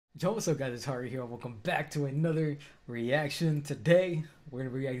Yo, what's up guys, it's Hari here. Welcome back to another reaction. Today, we're going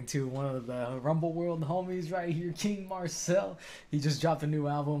to be reacting to one of the rumbleworld homies right here, King Marcel. He just dropped a new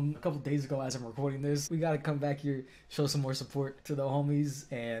album a couple days ago as I'm recording this. We got to come back here, show some more support to the homies,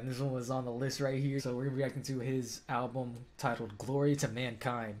 and this one was on the list right here. So we're going to be reacting to his album titled Glory to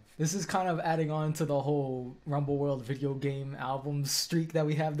Mankind. This is kind of adding on to the whole rumbleworld video game album streak that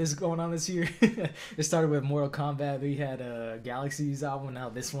we have this going on this year. It started with Mortal Kombat, we had Galaxy's album, now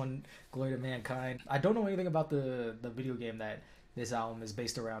this one, Glory to Mankind. I don't know anything about the video game that this album is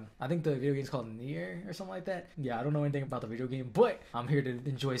based around. I think the video game's called Nier or something like that. Yeah, I don't know anything about the video game, but I'm here to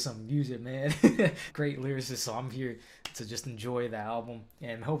enjoy some music, man. Great lyricist, so I'm here to just enjoy the album,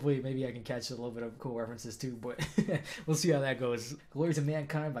 and hopefully maybe I can catch a little bit of cool references too, but we'll see how that goes. Glory to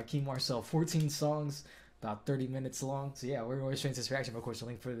Mankind by King Marcel, 14 songs, about 30 minutes long. So yeah, we're going straight into this reaction. Of course, the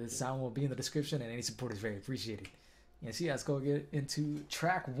link for this sound will be in the description, and any support is very appreciated. Yeah, so yeah, let's go get into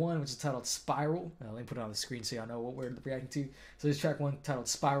track one, which is titled Spiral. Let me put it on the screen so y'all know what we're reacting to. So this track one titled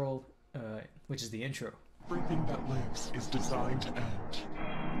Spiral, which is the intro. Everything that lives is designed to end.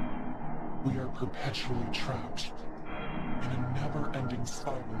 We are perpetually trapped in a never-ending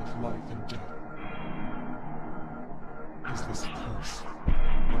spiral of life and death. Is this a curse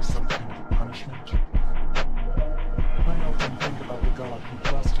or some kind of punishment? I often think about the God who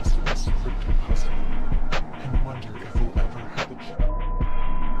blessed us with this cryptic puzzle and wonder if we'll ever have the key.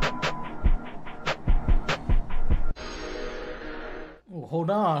 Oh, hold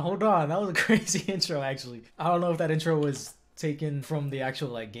on. That was a crazy intro, actually. I don't know if that intro was taken from the actual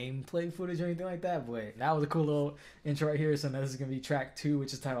like gameplay footage or anything like that, but that was a cool little intro right here. So now this is gonna be track two,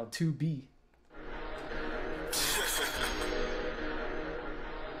 which is titled 2B.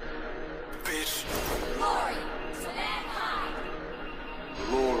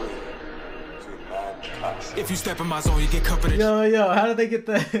 If you step in my zone, you get covered. Yo, how did they get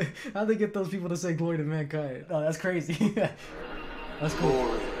how did they get those people to say glory to mankind? Oh, that's crazy. That's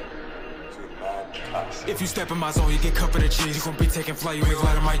cool. If you step in my zone, you get covered in cheese. You gon' be taking flight, you ain't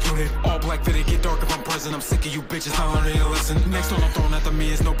glad in my unit. All black fitted, get dark if I'm present. I'm sick of you bitches not learning your lesson. Next one I'm throwing after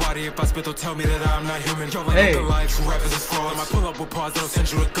me is nobody. If I spit, they'll tell me that I'm not human. Yo, like the life, true rappers is fraud. I pull up with pause, they'll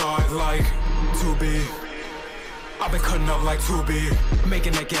send you to God like 2B. I've been cutting up like 2B.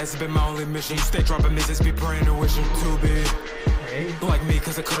 Making that gas has been my only mission. You stay dropping misses, be praying and wishing 2B. Like me,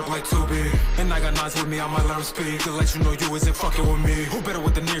 cause I cut up like 2B. And I got nines with me, I might let them speak to let you know you isn't fucking with me. Who better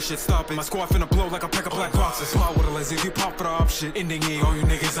with the near shit, stop it. My squad finna blow like a pack of black boxes. Smile with a lazy, if you pop for the option. Ending E, all you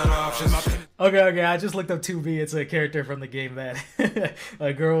niggas out of options. Okay, I just looked up 2B. It's a character from the game that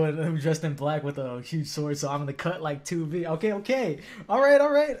a girl who's dressed in black with a huge sword, so I'm gonna cut like 2B. Okay.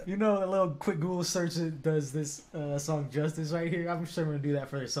 Alright. You know, a little quick Google search does this song justice right here. I'm sure I'm gonna do that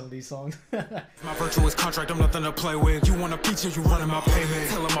for some of these songs. My virtuous contract, I'm nothing to play with. You want a feature, you running my payment.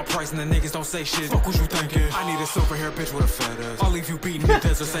 Tell them my price and the niggas don't say shit. Fuck what you thinking. I need a silver hair bitch with a fat ass. I'll leave you beating the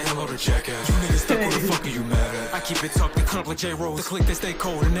desert, say hello to jackass. You niggas stuck, what the fuck are you mad at? I keep it tucked and cut up like J-Rose. The click they stay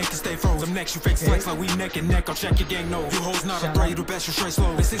cold and neck to stay froze. I'm next, you fake flex like we neck and neck. I'll check your gang, no. You hoes not a threat, you do best, you straight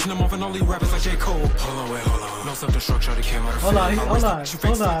slow. They season them off and only rappers like J. Cole. Hold on. No self-destruct, they came out of Hold on.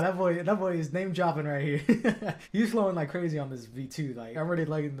 That boy is name dropping right here. He's flowing like crazy on this V2. Like, I'm really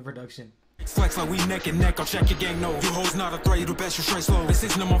liking the production. Flex like we neck and neck, I'll check your gang, no. You hoes not a threat, you do best, you straight slow. They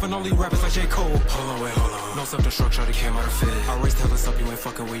season them off and only rappers like J. Cole. Hold on. No self-destruct, they came out of fit. I race tell us up, you ain't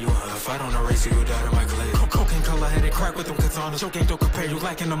fucking where you are. If I don't erase you, you died in my clay. Cocaine color headed, crack with them katanas. Your gang don't compare, you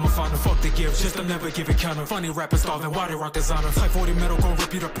lacking them, I'm fine. Fuck the gifts, just to never give it counter. Funny rappers starving, why they rock designer? Type 40 metal, gon'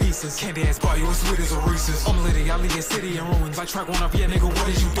 rip you to pieces. Candy ass bar, you as sweet as a Reese's. I'm litty, I leave your city in ruins. Like track one up, yeah nigga, what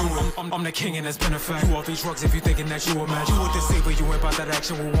is you doing? I'm the king and that's been a fact. You off these drugs if you thinking that you a match. You a deceiver, you ain't about that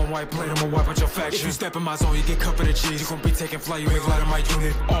action with one white plate, I'ma wipe out your faction. If you step in my zone, you get covered in cheese. You gon' be taking flight, you ain't glad in my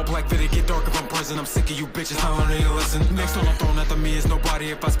unit. All black fitted, get dark if I'm present. I'm sick of you bitches not learning your lesson. Next one I'm throwing after me is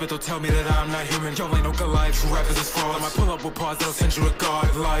nobody. If I spit, they'll tell me that I'm not human. Y'all ain't no good life, true rappers is fraud. I might pull up with pause, they'll send you to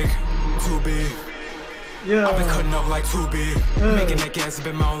God like 2B. Yeah. I've been cutting up like 2B. Making that gas has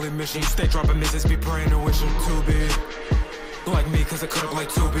been my only mission. You stay dropping misses, be praying and wishing 2B. Like me, cause I cut up like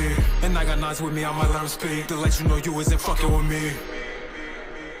 2B. And I got nines with me, I might let them speak to let you know you isn't fucking with me.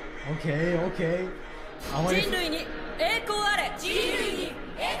 Okay. I want to...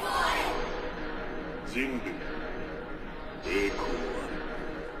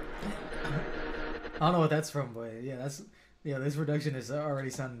 I don't know what that's from, but yeah, this production is already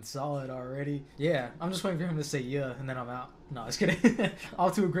sounding solid already. Yeah, I'm just waiting for him to say yeah, and then I'm out. No, just kidding.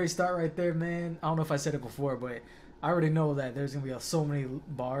 Off to a great start right there, man. I don't know if I said it before, but I already know that there's gonna be so many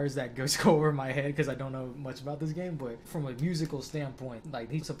bars that go over my head because I don't know much about this game. But from a musical standpoint, like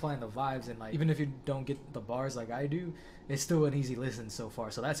he's supplying the vibes, and like even if you don't get the bars like I do, it's still an easy listen so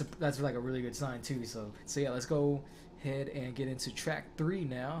far. So that's like a really good sign too. So yeah, let's go ahead and get into track 3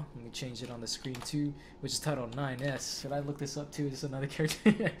 now. Let me change it on the screen too, which is titled 9S. Should I look this up too? Is this another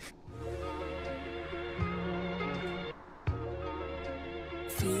character?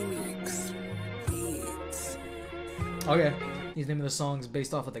 Phoenix Beats. Okay. His name of the song's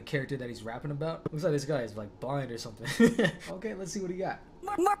based off of the character that he's rapping about. Looks like this guy is like blind or something. Okay, let's see what he got.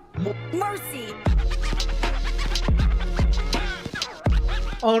 Mercy.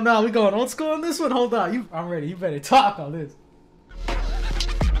 Oh no, we going old school on this one? Hold on, I'm ready. You better talk on this.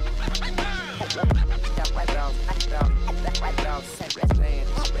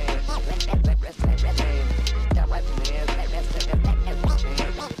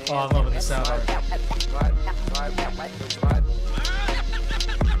 Oh, I'm loving the sound art.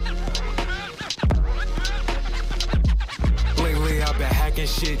 Lately I've been hacking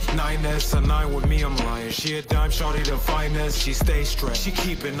shit. 9S, a 9 with me, I'm lying. She a dime, shorty the finest. She stays stressed. She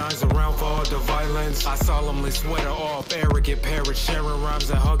keeping eyes around for all the violence. I solemnly sweat her off. Arrogant parrot sharing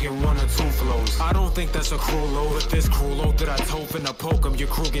rhymes and hugging 1 or 2 flows. I don't think that's a cruel load, but this cruel load that I told finna poke 'em. Your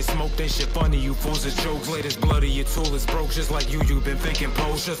crew get smoked, ain't shit funny. You fools are jokes. Latest bloody, your tool is broke. Just like you been thinking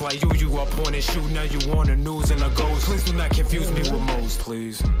post. Just like you up on and shoot. Now you on the news and a ghost. Please do not confuse me with Mo's,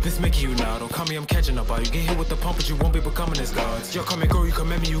 please. This making you now. Don't call me, I'm catching up. You get hit with the pump, but you won't be becoming as gods. Yo, come and go, you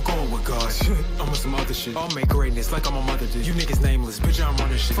come at me, you going with God. I'm with some other shit. I'll make greatness like I'm a mother did. You niggas nameless, bitch, I'm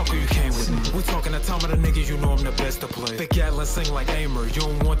running shit. Fuck who you came with me. We talking the time of the niggas, you know I'm the best to play. The Gatlin sing like Aimer, you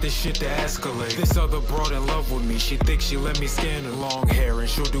don't want this shit to escalate. This other broad in love with me, she thinks she let me scan her long hair, and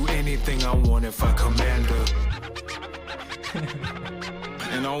she'll do anything I want if I command her.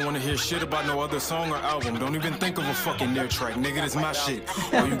 And I don't wanna hear shit about no other song or album. Don't even think of a fucking near track, nigga, this my shit.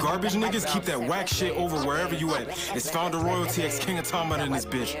 All you garbage niggas, keep that whack shit over wherever you at. It's founder royalty, ex King of Tom in this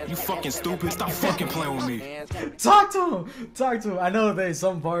bitch. You fucking stupid, stop fucking playing with me. Talk to him. I know there's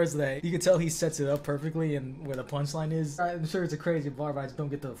some bars that you can tell he sets it up perfectly and where the punchline is. I'm sure it's a crazy bar, but I just don't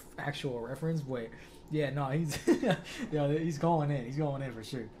get the actual reference. But yeah, no, he's he's going in for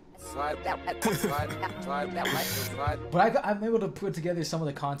sure. But I'm able to put together some of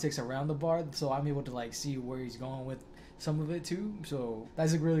the context around the bar, so I'm able to like see where he's going with some of it too. So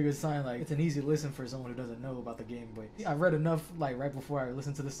that's a really good sign. Like it's an easy listen for someone who doesn't know about the game. But I've read enough like right before I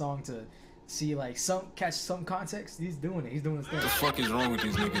listened to the song to see like catch some context. He's doing it. He's doing his thing. What the fuck is wrong with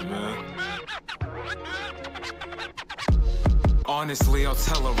these niggas, man? Honestly, I'll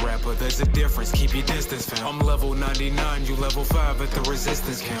tell a rapper, there's a difference, keep your distance, fam. I'm level 99, you level 5 at the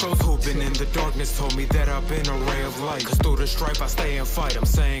resistance camp. Those who've been in the darkness told me that I've been a ray of light. Cause through the stripe I stay and fight, I'm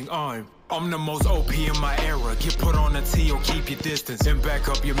saying I'm the most OP in my era. Get put on a T or keep your distance. And back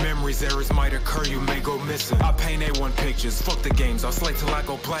up your memories, errors might occur, you may go missing. I paint A1 pictures, fuck the games, I'll slay till I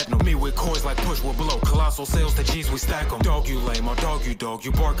go platinum. Me with cores like push will blow, colossal sales to G's we stack them. Dog you lame, I'll dog,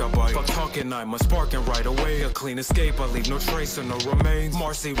 you bark I bite. Fuck talking I'm a sparking right away, a clean escape, I leave no trace or no remains.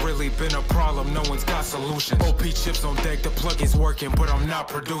 Marcy really been a problem, no one's got solutions. OP chips on deck, the plugin's working, but I'm not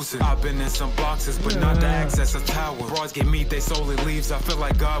producing. I've been in some boxes, but not to access a tower. Broads get meat, they solely leaves, I feel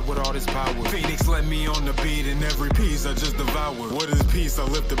like God with all this power. Phoenix let me on the beat, and every piece I just devour. What is peace? I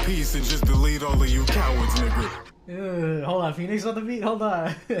lift the piece and just delete all of you cowards, nigga. Hold on, Phoenix on the beat. Hold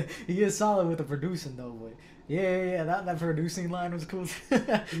on. He is solid with the producing though, but yeah. That producing line was cool.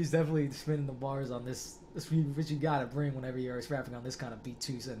 He's definitely spinning the bars on this. Which you gotta bring whenever you're rapping on this kind of beat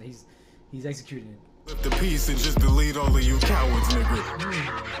too. And he's executing it. Lift the piece and just delete all of you cowards, nigga.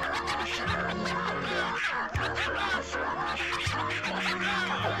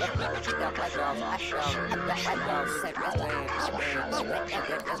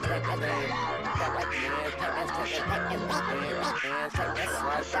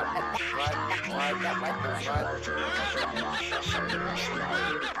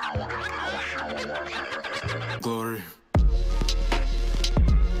 Glory.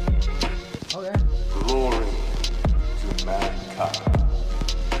 Okay. Glory to mankind.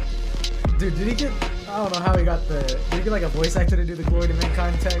 Dude, did he get? I don't know how he got the. Did he get like a voice actor to do the Glory to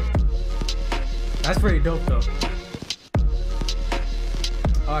Mankind tag? That's pretty dope though.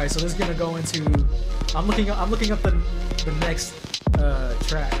 All right, so this is gonna go into. I'm looking up the next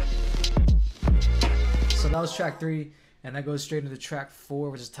track. So that was track 3, and that goes straight into track 4,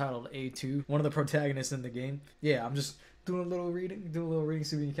 which is titled A2. One of the protagonists in the game. Yeah, I'm just doing a little reading,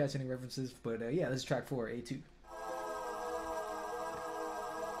 see if we can catch any references. But yeah, this is track 4, A2.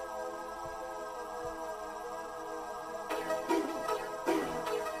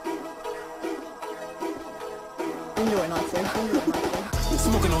 Enjoy not to.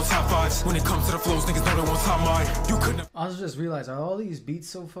 Smoking on top fives. When it comes to the flows, niggas know they want top mine. You couldn't. I also just realized, are all these beats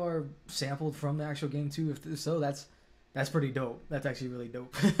so far sampled from the actual game too? If so, that's pretty dope. That's actually really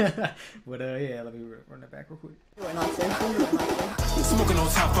dope. But yeah, let me run it back real quick. Enjoy not to. Smoking on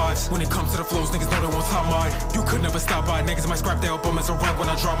top fives. When it comes to the flows, niggas know they want top mine. You could never stop by. Niggas might scrap their album as a rap when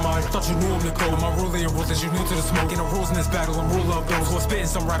I drop mine. Thought you knew I'm the gold. My ruling rules is you new to the smoke. And the rules in this battle and rule of those who are spitting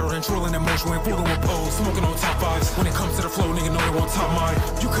some rattle and trolling emotion when fooling with pose. Smoking on top fives. When it comes to the flow, niggas know they want top mine.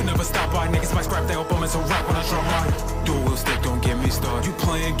 You could never stop by. Niggas might scrap their album as a rap when I drop mine. Dual stick, don't get me started. You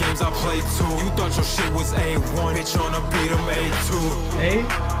playing games, I play too. You thought your shit was A1. Bitch, on a beat, I'm A2. Hey.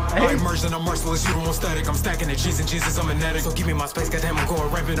 I emerged and I'm merciless, you don't want static. I'm stacking the G's and Jesus, I'm an addict. So give me my space, goddamn, I'm going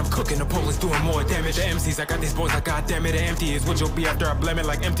rampant. I'm cooking the police, doing more damage. The MCs, I got these boys, like goddamn it. The empty is what you'll be after I blame it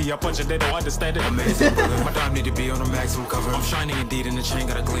like empty. I punch it, they don't understand it. Amazing, brother. My dime need to be on the maximum cover. I'm shining indeed, and the chain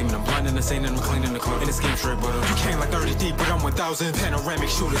got a gleam. And I'm blinding the scene, and I'm cleaning the club. And the scheme straight, brother. You came like 30 deep, but I'm 1,000. Panoramic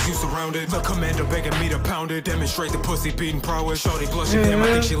shooters, you surrounded. The commander begging me to pound it. Demonstrate the pussy beating prowess. Shorty blushing, damn,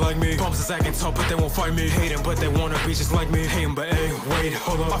 I think she like me. Bumps is acting tough, but they won't fight me. Hating, but they wanna be just like me. Hating, but hey, wait,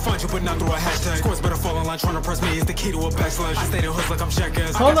 hold up. I find you, but not through a hashtag. Scores better fall in line, trying to press me is the key to a backslash. I stayed in hoods like I'm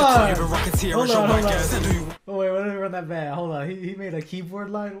jackass. Hold on. Hold on. Oh wait, why did I run that bad? Hold on. He made a keyboard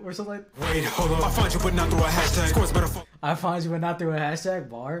line or something like. Wait, hold up. I find you, but not through a hashtag. Scores better fall. I find you, but not through a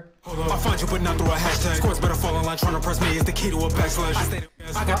hashtag bar. Hold up. I find you, but not through a hashtag. Scores better fall in line, trying to press me is the key to a backslash.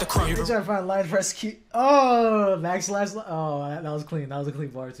 I got the crown. You trying to find line press key. Oh, backslash. Oh, that was clean. That was a clean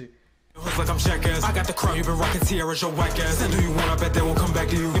bar too. Looks like I'm jackass. I got the crown, you been rocking tiaras, your whack ass. And do you want, I bet they won't come back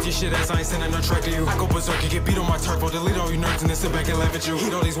to you. If your shit ass, I ain't sending no track to you. I go berserk, you get beat on my turf, I'll delete all you nerds and then sit back and laugh at you.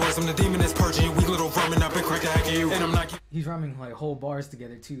 Heat all these words, I'm the demon that's purging you. Weak little vermin, I've been cracked hacking you. And I'm not. He's rhyming like whole bars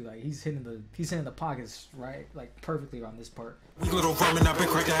together too. Like he's hitting the pockets right, like perfectly on this part. Weak little vermin, I've been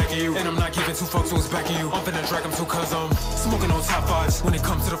cracked hacking you. And I'm not giving two fucks who's backing you. I'm finna drag them too, cause I'm smoking on top fives. When it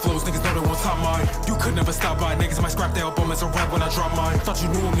comes to the flows, niggas know they want top mine. You could never stop by. Niggas might scrap their album as a rap when I drop mine. Thought you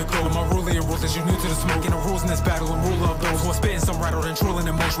knew I'm the gold. My ruling rules is you new to the smoke. And the rules in this battle and rule of those who are spitting some rattle and trolling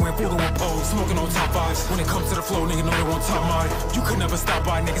emotion when fooling with pose. Smoking on top fives. When it comes to the flow, niggas know they want top mine. You could never stop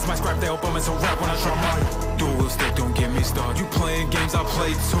by. Niggas might scrap their album as a rap when I drop mine. Dual stick, don't get me started. You playing games, I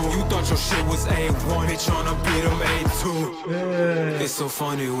play too. You thought your shit was A1. Bitch, on a beat, I'm A2. It's so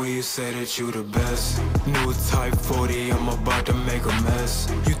funny when you say that you the best. New type 40, I'm about to make a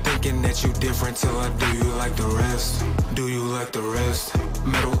mess. You thinking that you different till I do you like the rest. Do you like the rest?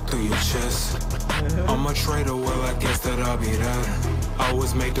 Metal through your chest. I'm a traitor, well I guess that I'll be that. I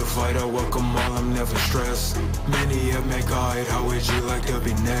was made to fight, I welcome all, I'm never stressed. Many have make guide, how would you like to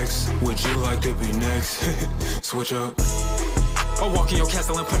be next? Would you like to be next? Switch up. I'll walk in your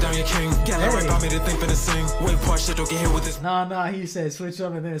castle and put down your king. Get hey. Right by me to think for the sing. Wait, part shit, don't get hit with this. Nah, he said switch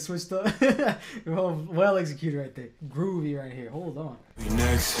up and then it switched up. Well executed right there. Groovy right here. Hold on.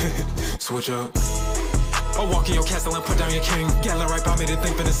 Next, switch up. I'll walk in your castle and put down your king. Gather right by me to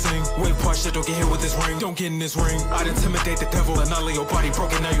think for the sing. Wait, part shit, don't get hit with this ring. Don't get in this ring. I'd intimidate the devil. Annihilate your body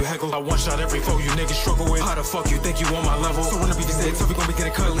broken, now you heckle. I one shot every foe you niggas struggle with. How the fuck you think you on my level? So when the beef is dead, tough, you gon' be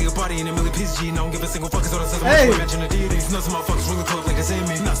getting cut. Leave your body in a million pieces, G. And I don't give a single fuck, so that's hey. Imagine the deities. None of my fuckers really club like this ain't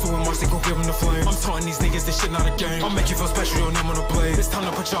me. Not so in Marcy, gon' give them the flame. I'm taunting these niggas, this shit not a game. I'll make you feel special, your name on the blade. It's time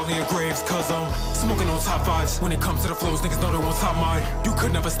to put y'all in your graves, cause I'm smoking on top fives. When it comes to the flows, niggas know they want top mine. You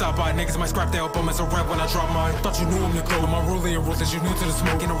could never stop by. Niggas might scrap their album as a rap when I drop mine. Thought you knew I'm the gold. My ruling rules is you new to the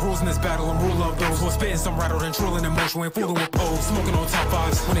smoke. And the rules in this battle and rule of those who are spitting some rattle and trolling emotion when fooling with pose. Smoking on top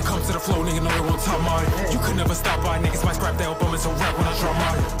fives. When it comes to the flow, niggas know they want top mine. You could never stop by. Niggas might scrap their album as a rap when I drop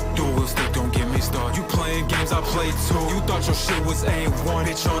mine. Dual stick, don't get me started. You playing games, I play too. You thought your shit was A1.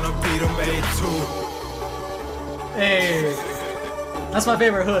 Bitch, on a beat, I'm A2. Hey, that's my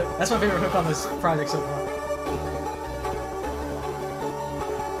favorite hook. That's my favorite hook on this project so far.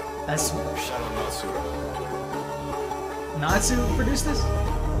 That's Natsu produced this?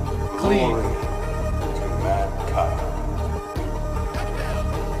 Clean.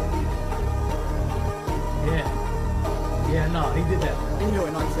 Yeah, no, he did that. Enjoy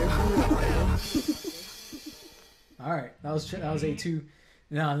Natsu. Alright, that was A2.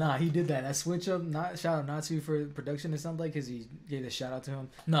 Nah, he did that. That switch up, shout out Natsu for production, it sounds like, because he gave a shout out to him.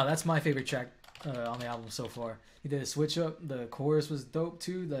 No, that's my favorite track on the album so far. He did a switch up. The chorus was dope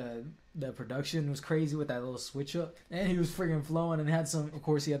too. The production was crazy with that little switch up, and he was friggin' flowing and had some. Of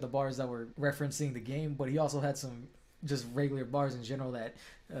course, he had the bars that were referencing the game, but he also had some just regular bars in general that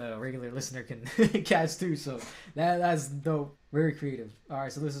a regular listener can catch too. So that's dope. Very creative. All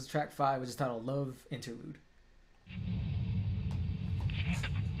right, so this is track 5, which is titled "Love Interlude."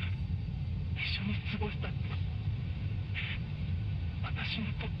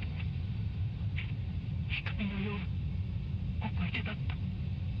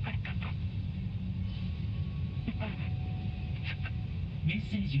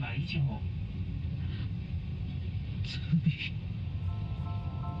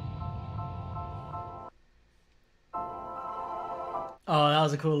 Oh, that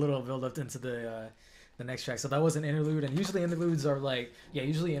was a cool little build up into the next track. So that was an interlude, and usually interludes are like, yeah,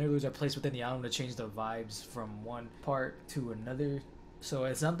 usually interludes are placed within the album to change the vibes from one part to another. So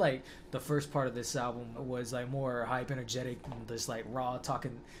it's not like the first part of this album was like more hype, energetic, and just like raw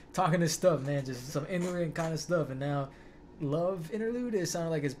talking this stuff, man, just some ignorant kind of stuff. And now Love interlude, it sounded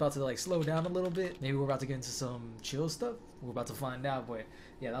like it's about to like slow down a little bit. Maybe we're about to get into some chill stuff. We're about to find out. But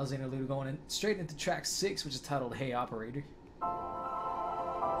yeah, that was the interlude going in straight into track 6, which is titled Hey Operator,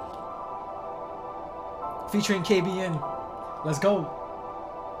 featuring KBN. Let's go.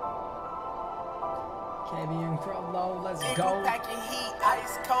 KBN Crollo, let's go.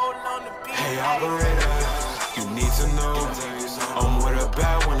 Hey operator, you need to know I'm with a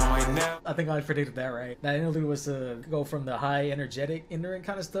bad one, I ain't never. I think I predicted that right. That interlude was to go from the high, energetic, ignorant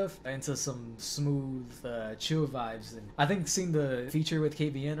kind of stuff into some smooth, chill vibes. And I think seeing the feature with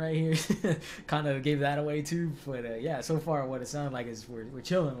KBN right here kind of gave that away too. But yeah, so far what it sounded like is we're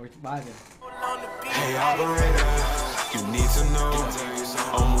chilling, we're vibing. Hey operator, you need to know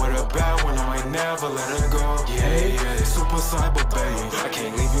I'm with a bad one, I ain't never let her go. Yeah, super cyber babe, I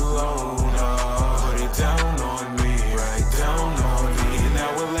can't leave you alone. Put it down on me, right down on me. An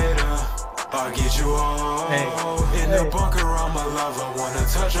hour later, I'll get you all in the bunker. I'm a lover, wanna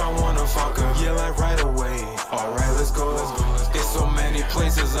touch, I wanna fuck her. Yeah, like right away. Alright, let's go. There's so many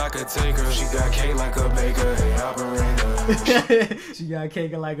places I could take her. She got cake like a baker, hey operator. She got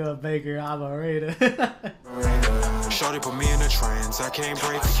cake like a baker, operator. Shorty put me in a trance, I can't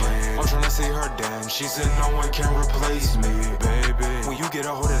break free. I'm trying to see her dance, she said no one can replace me, baby. When you get a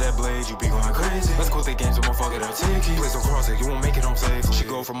hold of that blade, you be going crazy. Let's quit the games, I'm gonna fuck it up, take it. Please don't cross it, you won't make it home safely. She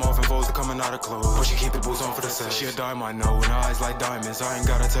go from off and foes to coming out of clothes, but she keep the boots on for the set. She a dime, I know, and her eyes like diamonds. I ain't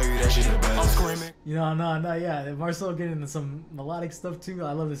gotta tell you that she the best. I'm screaming. You know, no, yeah. Marcel getting into some melodic stuff too.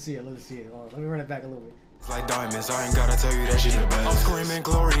 I love to see it, Oh, let me run it back a little bit. Like diamonds, I ain't gotta tell you that she the best. I'm screaming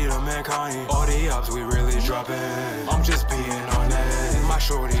glory to mankind. All the ops we really dropping. I'm just being honest. My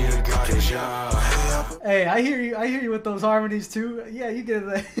shorty got it, yeah. Hey, I hear you with those harmonies too. Yeah, you get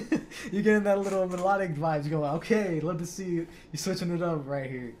that you getting that little melodic vibes going. Okay, love to see you switching it up right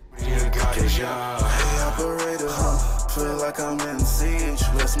here. You got it, yeah. Hey operator, feel like I'm in siege.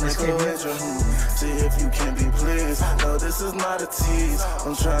 Let's make a wager, see if you can be pleased. No, this is not a tease.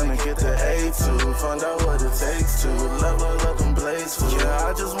 I'm trying to get the A2, find out what it takes to level up and blaze for. Yeah,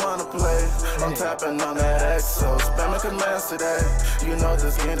 I just wanna play. I'm tapping on that XO, spamming commands today. You know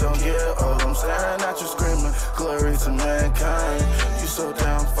this game don't get old. I'm staring at you screaming, glory to mankind. You so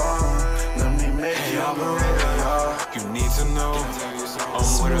damn fine. Let me make you operator. You need to know I'm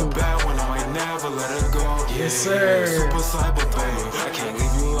with a bad one, I ain't never let her go. Yeah, yes, sir. Super cyber babe, I can't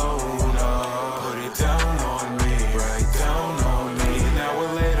leave you alone. Put it down on me, right down on me. An hour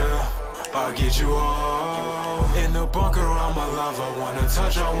later, I'll get you all in the bunker. I'm a lover, wanna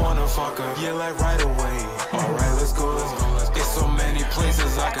touch, I wanna fuck her. Yeah, like right away. Alright, let's go. There's so many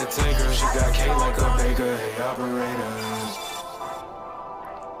places I could take her. She got cake like a baker, hey operator.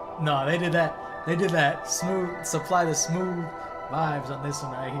 No, they did that. Smooth, supply the smooth vibes on this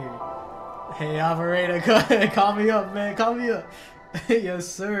one right here. Hey operator, call me up, man. Call me up. Yes,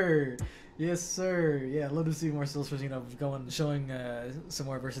 sir. Yes, sir. Yeah, love to see Marcel switching up, showing some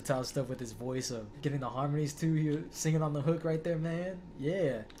more versatile stuff with his voice of getting the harmonies too. He singing on the hook right there, man.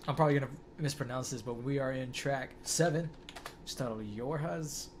 Yeah. I'm probably gonna mispronounce this, but we are in track 7, which is titled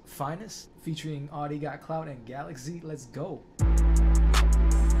Yorha's Finest, featuring Audi Got Clout and Galaxy. Let's go.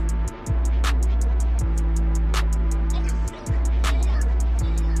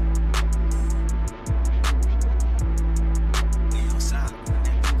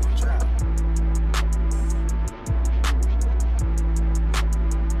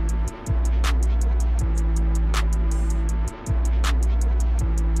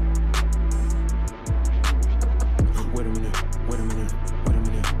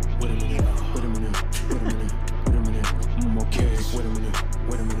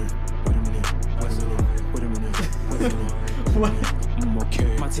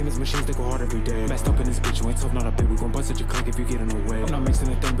 Machines that go hard every day. Messed up in this bitch, you ain't tough, not a bit. We gon' bust at your click if you get in the way. I'm not mixing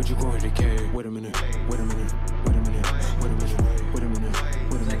the thing, but you gon' hit the K. Wait a minute, wait a minute, wait a minute, wait a minute, wait a minute, wait a minute,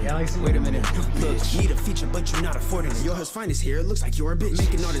 wait a minute, Galaxy. Wait a minute, look, need a feature, but you're not affording it. Your house finest here, it looks like you're a bitch.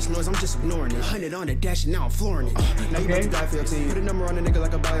 Making all this noise, I'm just ignoring it. 100 on the dash, and now I'm flooring it. Now you about to die for your team. Put a number on a nigga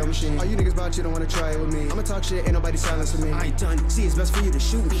like a bio machine. All you niggas about you don't wanna try it with me. I'ma talk shit, ain't nobody silencing me. I ain't done. See, it's best for you to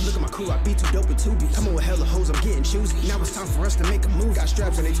shoot me. Look at my crew, I be too dope with 2B. Come on with hella hoes, I'm getting choosy. Now it's time for us to make a move. Got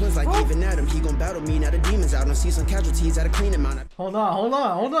straps and they twins like even Adam. He gon' battle me, now the demons out. Don't see some casualties at a clean amount. Hold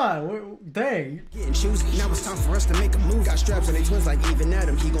on. Dang. Getting choosy. Now it's time for us to make a move. Got straps and they twins like even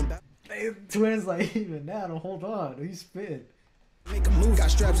Adam. He gon' battle. Twins like even Adam. Hold on. He's spitting. Make a move,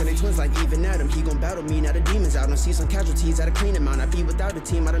 got straps and they twins like even Adam. He gon' battle me, now the demons out. Don't see some casualties at a clean amount. I be without a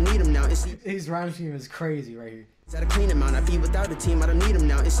team, I don't need them now. And see, his rhyme scheme is crazy right here. At a clean amount, I be without a team, I don't need them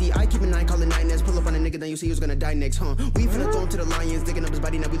now. And see, I keep a 9, call it 9 nets. Pull up on a nigga, then you see who's gonna die next, huh? We finna throw him to the lions, digging up his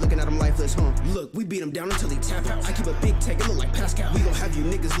body, now we looking at him lifeless, huh? Look, we beat him down until he tap out. I keep a big tech, it look like Pascal. We gon' have you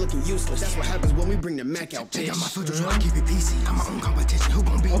niggas looking useless. That's what happens when we bring the Mac out, bitch. Check out my filters, so I keep it PC. I'm my own competition, who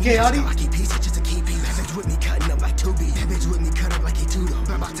gon' beat me? Okay, Adi. I keep pieces just to keep peace. That bitch with me cutting up like 2B. That bitch with me cut up like A2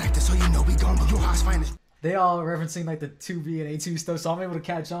 though. About to act so you know we gon' your house finest. They all referencing like the 2B and A2 stuff, so I'm able to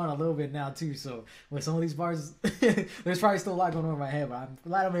catch on a little bit now too. So with some of these bars, there's probably still a lot going on in my head, but I'm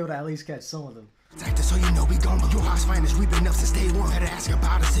glad I'm able to at least catch some of them. Actor, so you know we gon' your house finest. We been up since day one. Better ask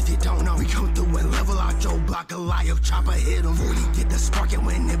about us if you don't know. We come through and level out your block. A liar, chopper hit him. 40 get the spark, and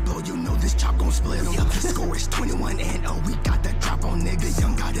when it blow, you know this chop gon' split him. Yeah, the score is 21 and 0. We got that drop on nigga.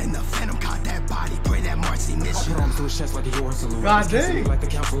 Young God in the phantom caught that body. Pray that Marcy miss you. I put arms to his chest like a yours salute. God dang. Like the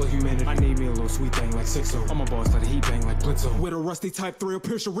council of humanity. I need me a little sweet thing like 6-0. I'm a boss like a heat bang like Blitzo. With a rusty type 3,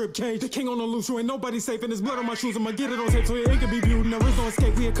 pierce your rib cage. The king on the loose, you ain't nobody safe. And his blood on my shoes. I'ma get it on tape so it can be viewed. And there is no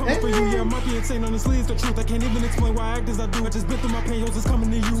escape. We are coming for you. Yeah, I might be insane on the sleeves. The truth. I can't even explain why I act as I do. I just been through my pain, yours is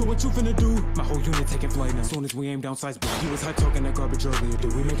coming to you. So what you finna do? My whole unit taking flight now. As soon as we aim down sights, he was high talking that garbage earlier.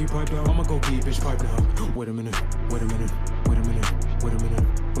 Did we make you pipe down? I'ma go keep bitch pipe now. Wait a minute. Wait a minute. Wait a minute. Wait a minute.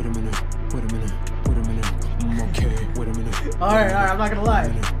 Wait a minute. Wait a minute. Wait a minute. I'm okay. Wait a minute. Alright, I'm not gonna lie.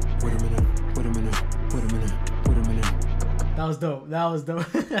 Wait a minute. Wait a minute. Wait a minute. Wait a minute. That was dope.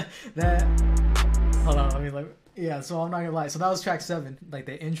 That hold on, I mean like yeah, so I'm not gonna lie. So that was track 7, like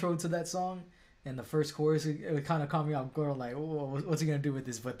the intro to that song. And the first chorus, it kind of caught me off guard, like, what's he gonna do with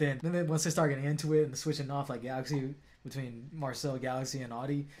this? But then once they start getting into it and switching off, like Galaxy between Marcel, Galaxy, and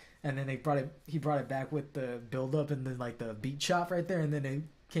Audi, and then he brought it back with the build up and then like the beat chop right there, and then they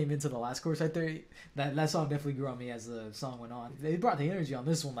came into the last chorus right there. That song definitely grew on me as the song went on. They brought the energy on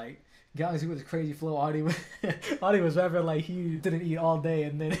this one, like Galaxy with his crazy flow. Audi was rapping like he didn't eat all day,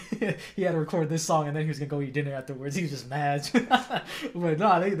 and then he had to record this song, and then he was gonna go eat dinner afterwards. He was just mad. But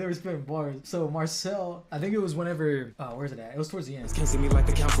nah, they were spitting bars. So Marcel, I think it was whenever where's it at? It was towards the end. Can't see me like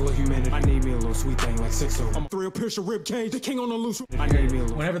the council of humanity. I need me a little sweet thing like 6-0. I'm a 3, pierce your rib cage. The king on the loose. I need me a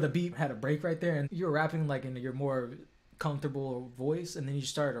little. Whenever the beat had a break right there, and you were rapping like in your more comfortable voice, and then you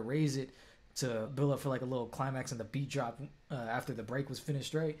started to raise it to build up for like a little climax, and the beat drop after the break was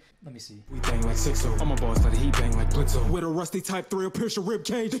finished, right? Let me see. We bang like 6-0. I'm a boss like a heat bang like Blitzo. With a rusty type 3, pierce your rib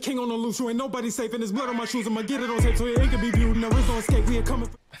cage. The king on the loose, you ain't nobody safe. And his blood on my shoes, I'ma get it on tape so it can be viewed. And there is no escape. We are coming.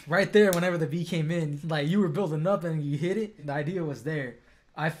 Right there, whenever the beat came in, like you were building up and you hit it, the idea was there.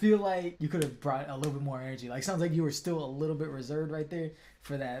 I feel like you could have brought a little bit more energy. Like, sounds like you were still a little bit reserved right there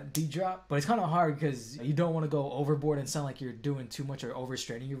for that beat drop. But it's kind of hard because you don't want to go overboard and sound like you're doing too much or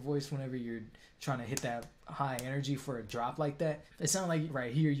overstraining your voice whenever you're trying to hit that high energy for a drop like that. It sounded like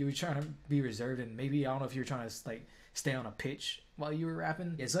right here you were trying to be reserved, and maybe, I don't know if you were trying to like stay on a pitch while you were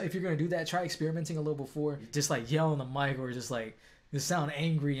rapping. Yeah, so if you're going to do that, try experimenting a little before. Just like yell on the mic, or just like just sound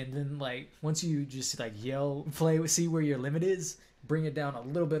angry, and then like once you just like yell, play, see where your limit is, bring it down a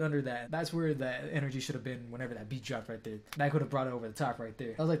little bit under that. That's where that energy should have been whenever that beat dropped right there. That could have brought it over the top right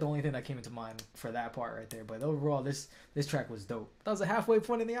there. That was like the only thing that came into mind for that part right there. But overall, this track was dope. That was a halfway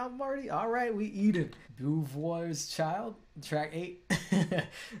point in the album already. All right, we eating. Beauvoir's Child, track 8.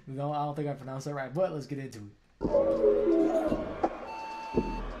 No, I don't think I pronounced that right, but let's get into it.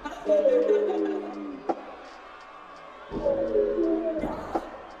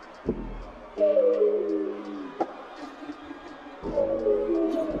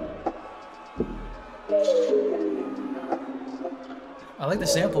 I like the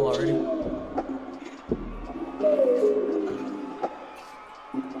sample already.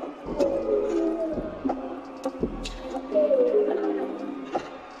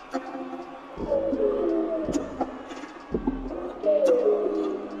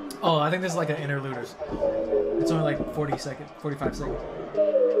 Oh, I think this is like an interlude. It's only like 45 seconds.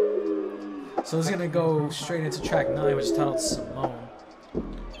 So it's gonna go straight into track 9, which is titled Simone. I'm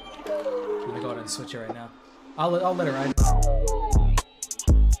gonna go ahead and switch it right now. I'll let it ride.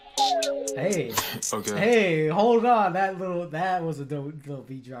 Hey, Okay. hey, hold on. That was a dope little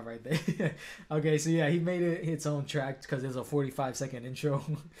beat drop right there. Okay, so yeah, he made it its own track because there's a 45-second intro,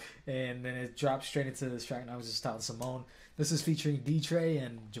 and then it dropped straight into this track. And I was just telling Simone, this is featuring D-Tray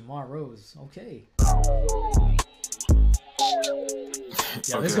and Jamar Rose. Okay.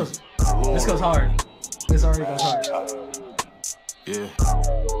 Yeah, Okay. this goes hard. This already goes hard. Yeah.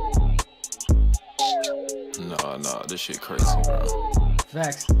 Nah, this shit crazy, bro.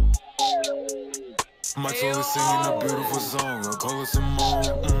 Facts. My tool is singing a beautiful song. I call it Simone.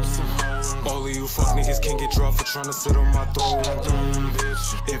 All of you fuck niggas can get dropped for trying to sit on my throne.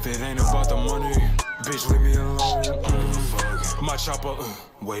 Bitch, if it ain't about the money, bitch, leave me alone. My chopper,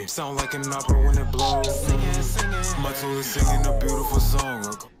 wait, sound like an opera when it blows. My tool is singing a beautiful song.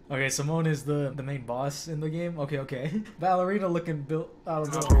 Okay, Simone is the main boss in the game. Okay. Ballerina looking built out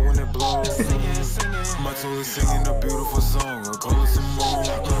of Opera when it blows. My tool is singing a beautiful song. I call it Simone.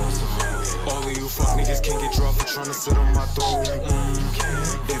 All of you fuck niggas can get dropped for trying to sit on my throne.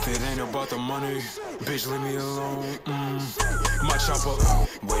 If it ain't about the money, bitch, leave me alone. My chopper,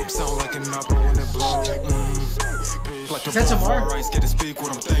 wait, sound like an opera when it blows. Like Is that Jamar? Rice, get to speak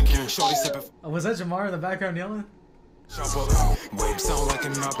what I'm thinking. Shorty sipping. Was that Jamar in the background yelling? Chopper, wave sound like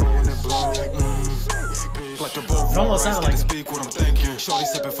an opera when it blows. Like the boat. It almost sounded like speak what I'm thinking. Shorty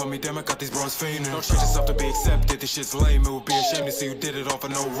sipping for me, damn, I got these bros fiending. Don't change yourself to be accepted. This shit's lame. It would be a shame to see you did it all for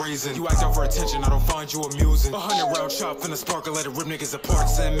no reason. You act out for attention, I don't find you amusing. 100-round chop finna sparkle, let it rip niggas apart.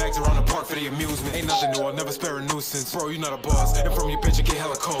 Send mags around the park for the amusement. Ain't nothing new, I'll never spare a nuisance. Bro, you not a boss, and from your bitch you get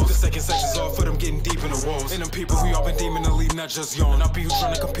hella cold. The second section's off for them getting deep in the walls. And them people who y'all been deeming to leave, not just yawn. Not be who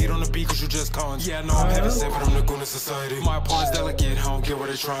trying to compete on the beat cause you just cons. Yeah, I know I'm heaven sent, but I'm the goon of society. My opponents delicate, I don't get where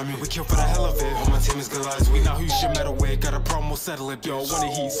they try me. We kill for the hell of it, all my team is Goliaths. We know who you should meddle with, got a problem, we'll settle it. Yo,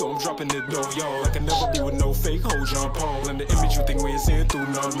 wanna heat, so I'm dropping it though. Yo, I can never be with no fake hoe, John Paul. And the image you think we ain't seeing through,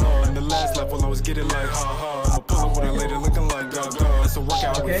 no. And the last level I was getting like, ha. I'ma pull up with it later looking like gaga. It's a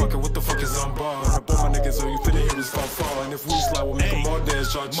workout, we fucking what the fuck is on bar. And I bought my niggas, so you finna hear this fall. And if we slide, we'll make them all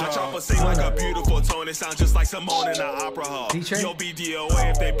dance, cha-cha. My chopper sing like a beautiful tone, it sounds just like Simone in an opera hall. Yo,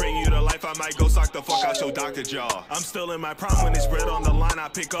 BDOA, if they bring you to life, I might go sock the fuck out your doctor jaw. I'm still in my prime when it's bread on the line, I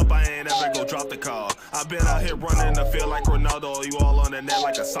pick up, I ain't ever go drop the call. I've been out here running the field like Ronaldo, you all on the net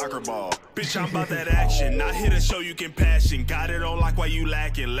like a soccer ball. Bitch, I'm about that action, not here to show you can passion. Got it on like why you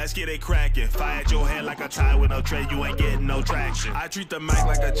lacking, let's get it cracking. Fire at your head like a tie with no trade, you ain't getting no traction. I treat the mic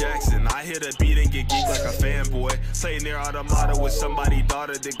like a Jackson, I hit a beat and get geek like a fanboy. Play near automata with somebody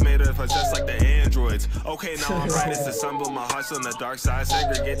daughter, dick made her possessed like the androids. Okay, now I'm right as the sun, but my heart's on the dark side.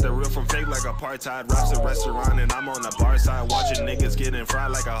 Segregate the real from fake like apartheid. Raps a restaurant and I'm on the bar side, watching niggas getting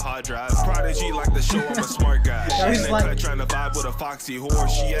fried like a hard drive. Prodigy like the show, I'm a smart guy. In the cut trying to vibe with a foxy whore.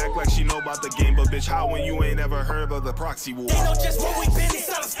 She act like she know about the game, but bitch, how when you ain't ever heard of the proxy war? They know just where we been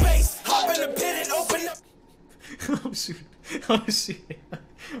inside of space. Hop in the pit and open up. Oh shit.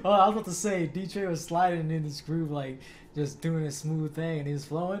 Oh, I was about to say DJ was sliding in this groove, like just doing a smooth thing, and he was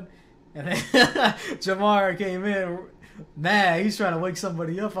flowing. And then Jamar came in. Nah, he's trying to wake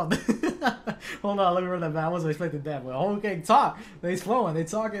somebody up on the. Hold on, let me run that back. I wasn't expecting that, but okay, talk. They's flowing, they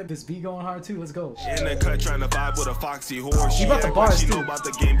talking. This beat going hard too. Let's go. In the cut trying to vibe with a foxy whore. She about the act bars like she too. know about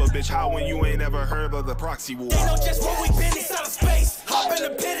the game, but bitch, how when you ain't ever heard of the proxy war? They know just where we been inside of space. Hop in the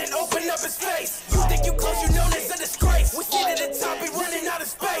pit and open up his face. You think you close, you know that's a disgrace. We sit at the top, we running out of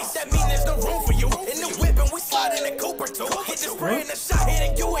space. That mean there's no room for you. In the whip and we slide in a Cooper too. Hit the spray and the shot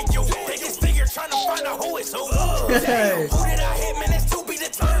hitting you and you. They just figure trying to find out who is who. Hey. Who did I hit, man? That's to be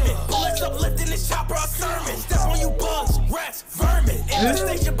determined. Bullets uplifting this chopper, a sermon. Step on you bugs, rats, vermin.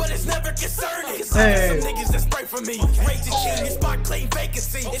 Infestation, but it's never concerning. Cause I got some niggas that spray for me. Raging king, your spot claim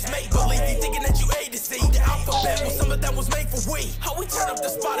vacancy. It's made believe you thinking that you A to C. The alphabet, well, some of that was made for we. How we turn up the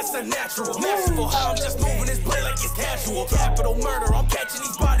spot, it's unnatural. Masterful, how I'm just moving this blade like it's casual. Capital murder, I'm catching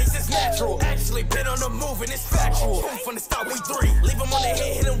these bodies, it's natural. Actually, been on the move and it's factual. From the start, we three. Leave them on their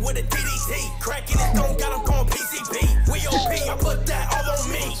head, hit them with a DDT. Cracking his stone, got him going PCP. We OP, I put that all on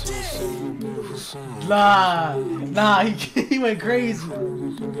me. Nah, he went crazy.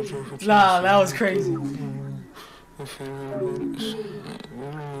 Nah, that was crazy.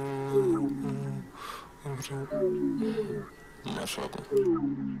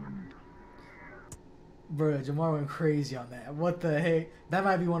 Bro, Jamar went crazy on that. What the heck? That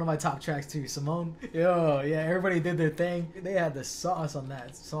might be one of my top tracks too, Simone. Yo, yeah, everybody did their thing. They had the sauce on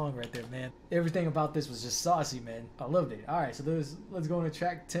that song right there, man. Everything about this was just saucy, man. I loved it. Alright, so let's go into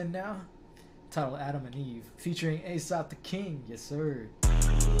track 10 now. Titled Adam and Eve. Featuring Aesop the King. Yes, sir.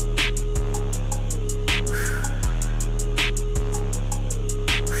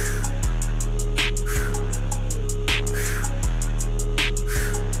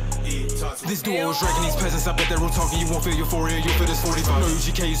 This duo is dragging these peasants. I bet they're all talking. You won't feel euphoria. You'll feel this 45. No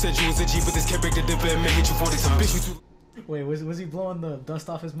UGK, you said you was a G, but this can't break the dip and may hit you 40 times. Bitch, you too. Wait, was he blowing the dust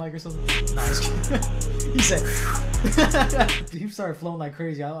off his mic or something? Nah, he said. He started flowing like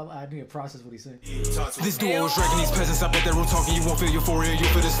crazy. I need to process what he said. This duo is dragging these peasants. I bet they're all talking. You won't feel euphoria.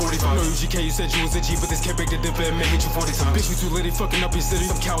 You'll feel this 45. No UGK, you said you was a G, but this can't break the dip and may hit you 40 times. Bitch, you too litty, fucking up your city.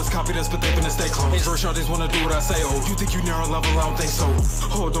 Some cowards copied us, but they finna stay close. Android shot just wanna do what I say. Oh, you think you narrow level? I don't think so.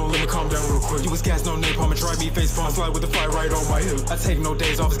 Hold on, let me calm down real quick. You was gas, no napalm, and drive me face palm. Slide with the fire right on my hip. I take no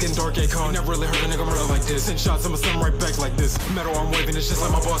days off, it's getting dark, A-con. Never really heard a nigga murder like this. Send shots, I'ma send right back like this. Metal arm waving, it's just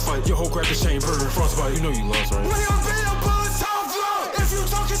like my boss fight. Your whole grab the chain, burger, frostbite. You know you lost, right? When you be a bullet, time flow. If you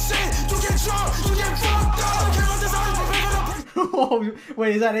talking shit, you get drunk, you get fucked up. Came out this house, Oh,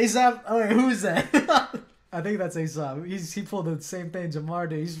 wait, is that ASAP? Oh, wait, who is that? I think that's ASAP. He pulled the same thing Jamar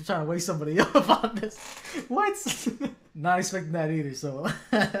did. He's trying to wake somebody up on this. What? Not expecting that either, so.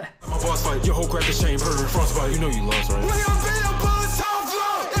 My boss fight, your whole grab the chain, burger, frostbite. You know you lost, right? when you be a bullet, time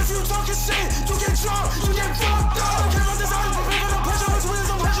flow. If you talking shit, you get drunk, you get fucked up. Came out this house, prepare for the pressure, which wins,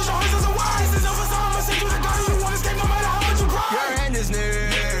 don't pressure, your hands is a wise. This is over, so I'ma send you the gun, you wanna escape no matter how much you cry. Your hand is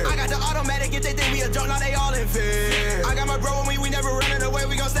near. I got the automatic, if they think we a joke, now they all in fear. I got my bro with me, we never running away,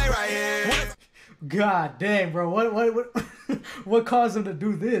 we gon' stay right here. God damn, bro. What caused him to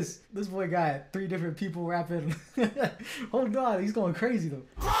do this? This boy got 3 different people rapping. Hold on, he's going crazy though.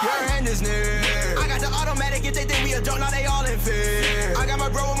 Your hand is near. I got the automatic, if they think we a joke, now they all in fear. I got my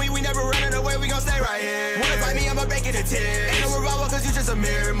bro with me, we never running away, we gon' stay right here. Wanna fight me, I'ma break it to 10. Ain't no revolver, cause you just a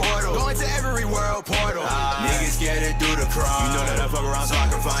mere mortal. Going to every world portal. Niggas scared to do the crime. You know that I fuck around so I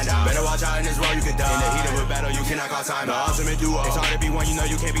can find out. Better watch out in this world, you can die. In the heat of a battle, you cannot call time. The ultimate duo. It's hard to be one, you know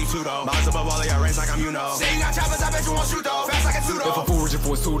you can't be two though. Miles above all of your ranks like I'm you know. Say you got choppers, I bet you won't shoot though. Fast like a two though. If I forward your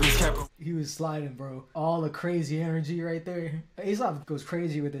voice to this cap. He was sliding, bro. All the crazy energy right there. Aesop goes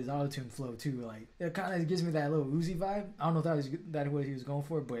crazy with his autotune flow too. Like it kind of gives me that little Uzi vibe. I don't know if that was what he was going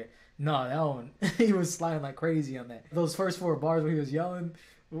for, but no, that one he was sliding like crazy on that. Those first 4 bars where he was yelling.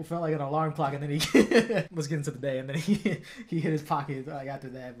 It felt like an alarm clock, and then he let's get into the day, and then he hit his pocket like after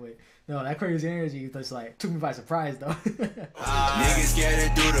that. But no, that crazy energy just like took me by surprise though. Niggas scared to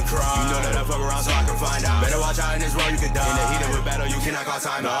do the crime. You know that I fuck around so I can find out. Better watch out in this world, you can die. In the heat of a battle, you cannot call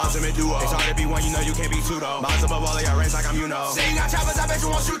time. The ultimate duo. It's hard to be one, you know you can't be two though. Miles above all of your ranks like I'm you know. Say you got choppers, I bet you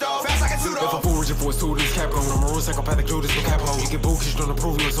won't shoot though. Fast like a two though. If I forward your voice to this cap going, I'm a real psychopathic dude, this no cap hole. You get booed cause you don't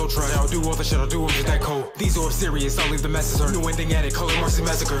approve, you are so trash. I'll do all the shit I do, I'm just that cold. These are serious, I'll leave the message. New ending at it, color Marcy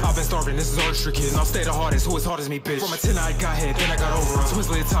massacre. I've been starving, this is artistry kid, and I'll stay the hardest, who as hard as me, bitch. From a 10-eyed got head, then I got over her.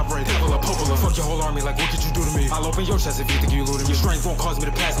 Swizzly top right, devil up, popular. Fuck your whole army, like what could you do to me? I'll open your chest if you think you looting me. Your strength won't cause me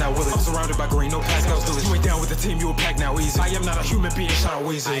to pass now, will it? I'm surrounded by green, no Pascal's village. You ain't down with the team, you a pack now, easy. I am not a human being, shout out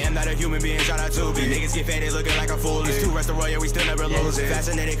Weezy. I am not a human being, shout out Tubi. Niggas get faded looking like a fool. It's 2 rest of royal, we still never losing.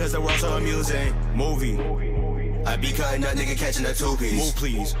 Fascinated cause the world's so amusing. Movie. I be cutting up, nigga catching a 2-piece. Move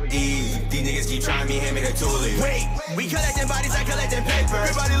please. These niggas keep trying me, hand me the toolie. Wait, we collecting bodies, I collecting paper.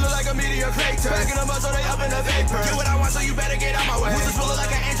 Everybody look like a meteor crater. Backing them up so they up in the vapor. Get what I want, so you better get out my way. Who's full like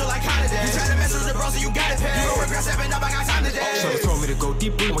an angel like holiday. You try to mess with the bro, so you gotta pay. You gon' regret stepping up, I got time today. Should've told me to go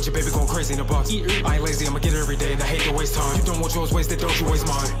deeper. Want your baby going crazy in the box. I ain't lazy, I'ma get it every day, and I hate to waste time. You don't want yours wasted, don't you waste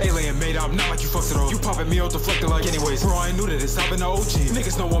mine. Alien made up, not like you fucked it all. You popping me out deflected like anyways. Bro, I ain't new to this, I've been the OG.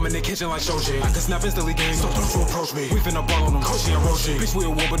 Niggas know I'm in the kitchen like Shoji. I can snap instantly game, so don't you approach me. We finna ball on them, Koshi and Roshi. Bitch, we a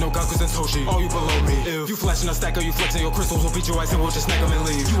war, but no Gakus and Toshi. All you below me. If you flashing a stack or you flexing your crystals, we'll beat your ass and we'll just snag them and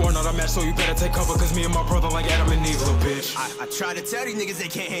leave. You are not a match, so you better take cover, cause me and my brother like Adam and Eve, little bitch. I try to tell these niggas they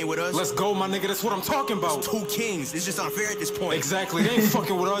can't hang with us. Let's go, my nigga, that's what I'm talking about. It's 2 kings, it's just unfair at this point. Exactly, they ain't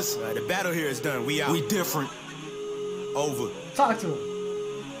fucking with us. The battle here is done, we out. We different. Over. Talk to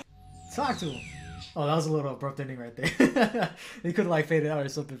him. Talk to him. Oh, that was a little abrupt ending right there. They could like fade it out or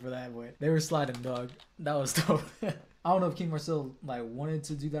something for that, but they were sliding, dog. That was dope. I don't know if King Marcel like wanted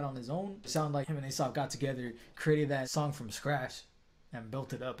to do that on his own. It sounded like him and Aesop got together, created that song from scratch, and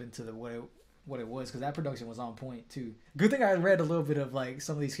built it up into what it was, because that production was on point too. Good thing I read a little bit of like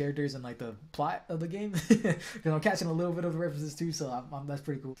some of these characters and like the plot of the game, because I'm catching a little bit of the references too, so that's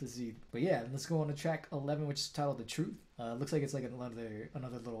pretty cool to see. But yeah, let's go on to track 11, which is titled The Truth. Looks like it's like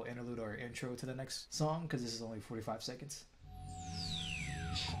another little interlude or intro to the next song, because this is only 45 seconds.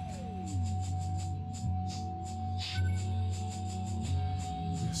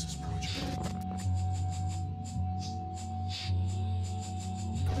 This is Project.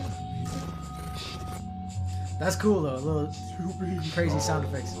 That's cool though, a little crazy sound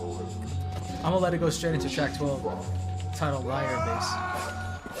effects. I'm gonna let it go straight into track 12, titled Liar Bass.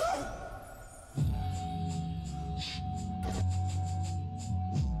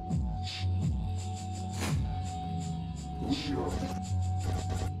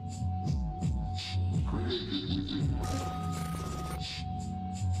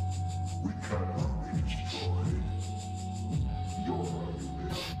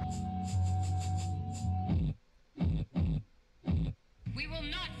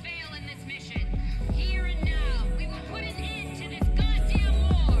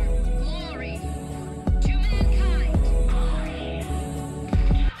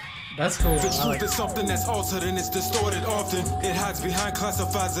 That's cool. The truth is something that's altered and it's distorted often. It hides behind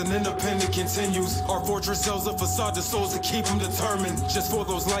classifieds and independent continues. Our fortress sells a facade to souls to keep them determined. Just for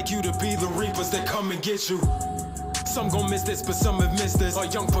those like you to be the reapers that come and get you. Some gon' miss this, but some have missed this. A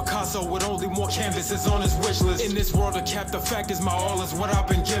young Picasso with only more canvases on his wish list. In this world of cap, the fact is my all is what I've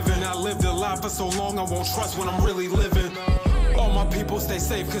been given. I lived a life for so long, I won't trust when I'm really living. All my people stay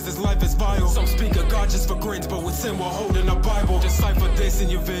safe cause this life is vile. Some speak of God just for grins, but with sin we're holding a Bible. Decipher this in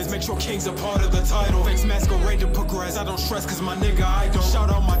your vids, make sure king's a part of the title. Fakes masquerade to progress, I don't stress cause my nigga I don't. Shout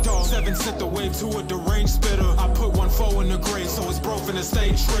out my dog, 7 set the wave to a deranged spitter. I put 1 foe in the grave so it's broken and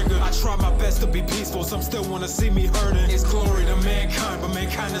stay triggered. I try my best to be peaceful, some still wanna see me hurting. It's glory to mankind, but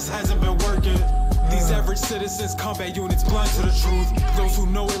mankind just hasn't been working. These average citizens, combat units blind to the truth. Those who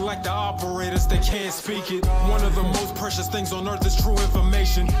know it like the operators, they can't speak it. One of the most precious things on earth is true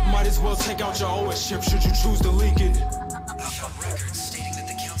information. Might as well take out your OS chip should you choose to leak it.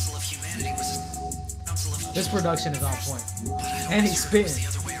 This production is on point. And he's spitting.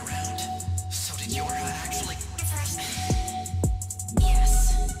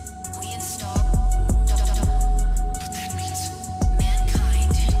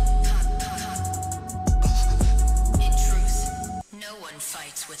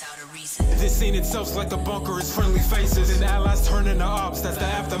 This scene itself's like the bunker is friendly faces and allies turn into ops, that's the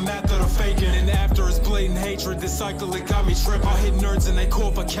aftermath of the faking. And after it's blatant hatred, this cycle it got me tripping. I hit nerds and they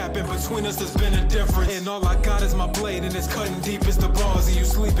call for capping, between us there's been a difference. And all I got is my blade and it's cutting deep as the bars. And you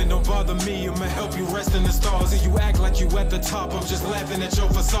sleeping, don't bother me, I'ma help you rest in the stars. And you act like you at the top, I'm just laughing at your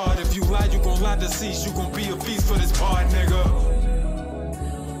facade. If you lie, you gon' lie deceased, you gon' be a feast for this pod, nigga.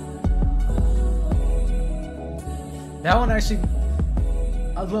 That one actually,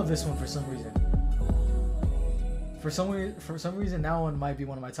 I love this one for some reason. For some reason, that one might be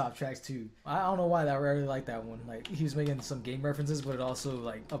one of my top tracks too. I don't know why, I really like that one. Like, he was making some game references, but it also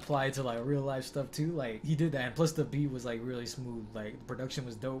like applied to like real life stuff too. Like, he did that, and plus the beat was like really smooth. Like, the production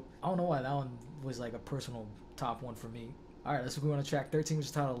was dope. I don't know why that one was like a personal top one for me. All right, let's go on to track 13, which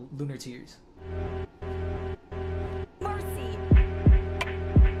is titled "Lunar Tears." Mercy.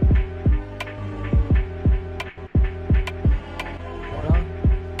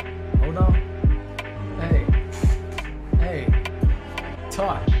 Hold on. Hey,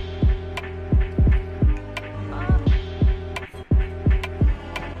 talk.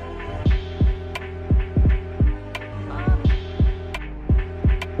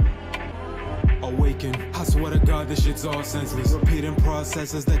 Awaken, I swear to God this shit's all senseless. Repeating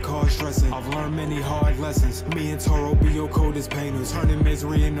processes that cause stressing. I've learned many hard lessons. Me and Toro be your coldest painters, turning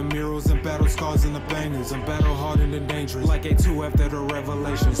misery into murals and battle scars into bangers. I'm battle hardened and dangerous, like A2 after the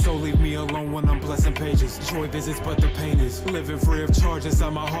revelation. So leave me alone when I'm blessing pages. Joy visits but the pain is living free of charge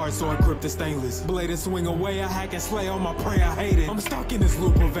inside my heart, so encrypted stainless. Blade and swing away, I hack and slay on my prey, I hate it. I'm stuck in this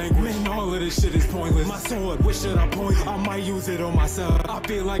loop of anguish, man, all of this shit is pointless. My sword, where should I point it? I might use it on myself, I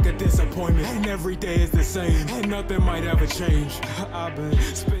feel like a disappointment. And every day is the same, and nothing might ever change. I've been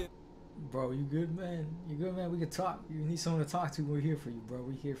spit. Bro, you good, man? You good, man? We can talk. You need someone to talk to. We're here for you, bro.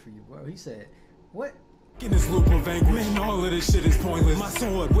 We're here for you, bro. He said, what? In this loop of anguish, man, all of this shit is pointless. My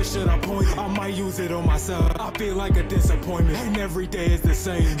sword, where should I point it? I might use it on myself, I feel like a disappointment. And every day is the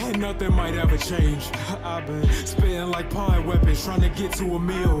same, and nothing might ever change. I've been spitting like pine weapons, trying to get to a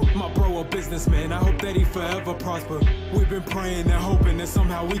meal. My bro a businessman, I hope that he forever prosper. We've been praying and hoping that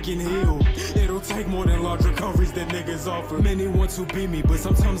somehow we can heal. It'll take more than large recoveries that niggas offer. Many want to be me, but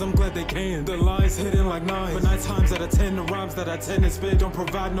sometimes I'm glad they can. The lines hidden like knives, but 9 times out of 10 the rhymes that I tend to spit don't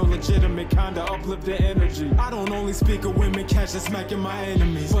provide no legitimate kind of uplifting energy. I don't only speak of women catching smacking my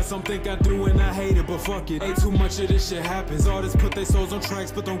enemies, but some think I do and I hate it, but fuck it, ain't too much of this shit happens. Artists put their souls on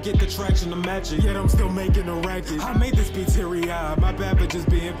tracks but don't get the traction to match it, yet I'm still making a racket. I made this beat teary-eyed, my bad for just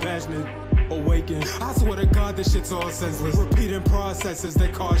being passionate. Awaken, I swear to God this shit's all senseless. Repeating processes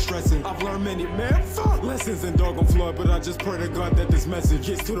that cause stressing. I've learned many lessons in dog on floor, but I just pray to God that this message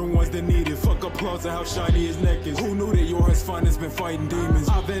gets to the ones that need it. Fuck applause and how shiny his neck is. Who knew that yours fun has been fighting demons?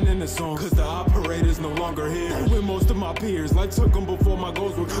 I've been in the song cause the operator's no longer here. With most of my peers, life took them before my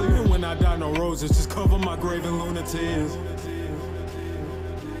goals were clear. And when I die, no roses, just cover my grave in lunar tears.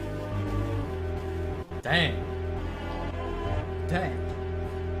 Dang.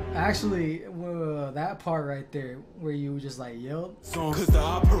 Actually, that part right there where you just like yelled. Cause the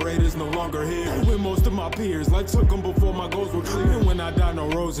operator's no longer here. With most of my peers, life took them before my goals were clear. And when I die, no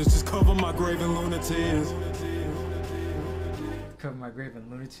roses, just cover my grave in lunar tears. Cover my grave in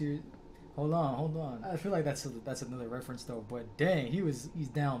lunar tears. Hold on. I feel like that's another reference though. But dang, he's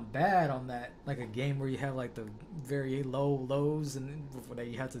down bad on that. Like a game where you have like the very low lows and that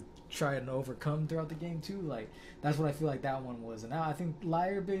you have to try and overcome throughout the game too. Like that's what I feel like that one was. And now I think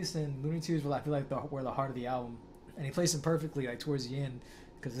Lyre Bass and Looney Tunes were I feel like were the heart of the album. And he plays them perfectly like towards the end.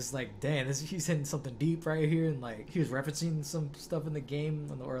 Because it's like, damn, he's hitting something deep right here, and like he was referencing some stuff in the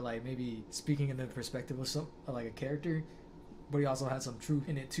game, or like maybe speaking in the perspective of like a character, but he also had some truth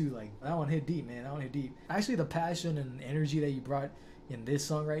in it too. Like that one hit deep, man. That one hit deep. Actually, the passion and energy that you brought in this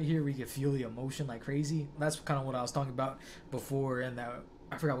song right here, where you could feel the emotion like crazy. That's kind of what I was talking about before, and that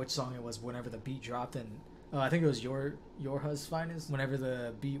I forgot which song it was. Whenever the beat dropped, and I think it was your Hus Finest. Whenever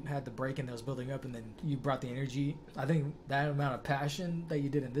the beat had the break and it was building up, and then you brought the energy. I think that amount of passion that you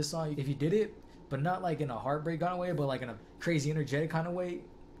did in this song, if you did it, but not like in a heartbreak kind of way, but like in a crazy energetic kind of way,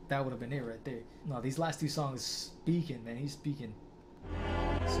 that would have been it right there. No, these last two songs speaking, man. He's speaking.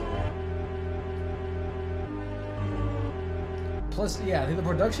 So, plus, yeah, I think the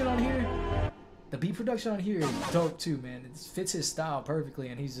production on here. The beat production on here is dope too, man. It fits his style perfectly,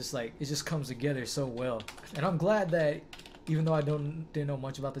 and he's just like, it just comes together so well. And I'm glad that, even though I didn't know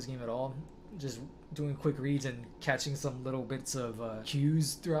much about this game at all, just doing quick reads and catching some little bits of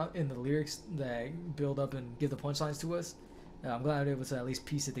cues throughout in the lyrics that build up and give the punchlines to us. I'm glad I was able to at least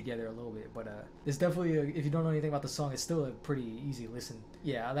piece it together a little bit. But it's definitely, if you don't know anything about the song, it's still a pretty easy listen.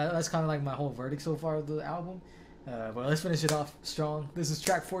 Yeah, that's kind of like my whole verdict so far of the album. But let's finish it off strong. This is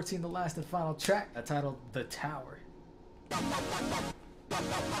track 14, the last and final track, titled The Tower.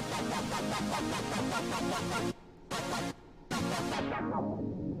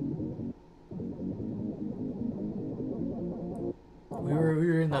 We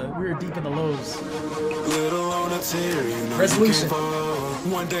were deep in the lows. Little on a tear, you know. Resolution.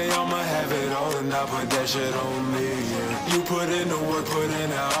 One day I'ma have it all and I put that shit on me. Yeah. You put in the work, put in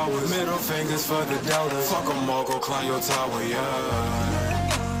the hours. Middle fingers for the doubters. Fuck 'em all, go climb your tower,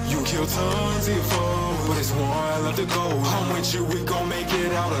 yeah. You kill tons of foes, but it's one left to go. I'm with you, we gon' make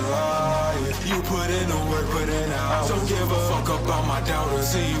it out alive. You put in the work, put in the hours. Don't give a fuck about my doubters.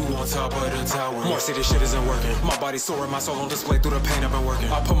 See you on top of the tower. More see this shit isn't working. My body's sore, my soul on display through the pain I've been working.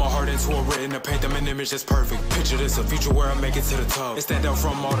 I put my heart into a written to paint them an image that's perfect. Picture this, a future where I make it to the top. And stand out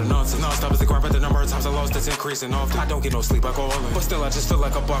from all the nonsense. Non-stop is the grind, but the number of times I lost it's increasing often. I don't get no sleep, I go all in. But still I just feel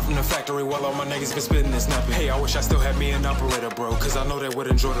like I bought from the factory while all my niggas been spitting and snapping. Hey, I wish I still had me an operator, bro, cause I know they would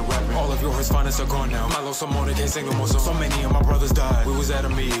enjoy the rapping. All of yours finest are gone now. Milo Simone can't sing no more songs. So many of my brothers died. We was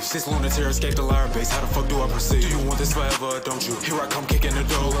Adam Eves. This lunatic escaped the lyre base. How the fuck do I proceed? Do you want this forever, don't you? Here I come kicking the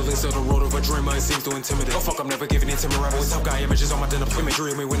door. At least on the road of a dreamer, it seems to intimidate. Oh fuck, I'm never giving in to my rappers. Tough guy images on my dinner plate.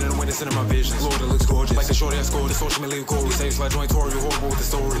 Imagery of me winning and witnessing in my visions. Lord, it looks gorgeous. Like the shorty I scored. The social media goal. We say it's like joint tour. You're horrible with the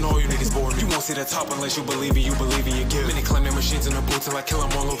story. And all you need is bored. You won't see the top unless you believe it. You believe it, you give. Many claim their machines in the booth till I kill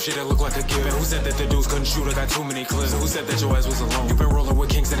them all over shit that look like a gift. And who said that the dudes couldn't shoot? I got too many clips. And who said that your ass was alone? You been rolling with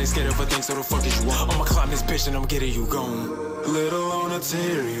kings and they scared of a thing, so the fuck is you want? I'ma climb this bitch and I'm getting you gone. Little on a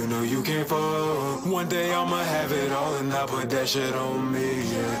tear, you know you can't fall. One day I'ma have it all and I put that shit on me,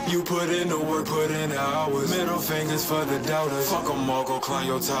 yeah. You put in the work, put in the hours. Middle fingers for the doubters. Fuck 'em all, go climb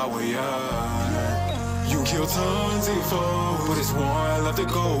your tower, yeah. You kill tons of foes, but it's one left to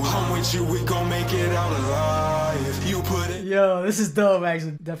go. I'm with you, we gon' make it out alive. You put it. Yo, this is dope,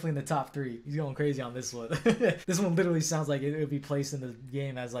 actually. Definitely in the top 3. He's going crazy on this one. This one literally sounds like it would be placed in the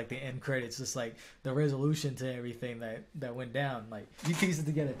game as like the end credits, just like the resolution to everything that went down. Like you piece it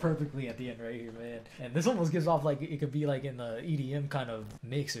together perfectly at the end right here, man. And this almost gives off like it could be like in the EDM kind of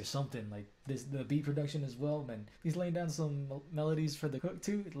mix or something. Like the beat production as well, man. He's laying down some melodies for the hook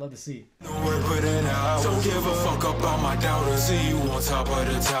too. I'd love to see. Don't give a fuck about my doubters. See you on top of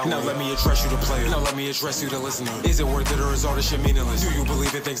the tower. Now let me address you the player. Now let me address you the listener. Is it worth it or is all this shit meaningless? Do you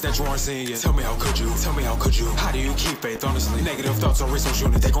believe in things that you aren't seeing yet? Tell me how could you? Tell me how could you? How do you keep faith honestly? Negative thoughts are resource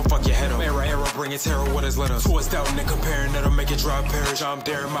units. They gon' fuck your head up. Error, bringing terror. What has led us towards doubting and comparing? That'll make it drive perish. I'm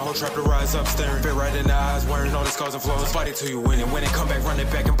daring my whole trap to rise up staring. Fit right in the eyes, wearing all the scars and flaws. Fight it till you win it. When it come back, run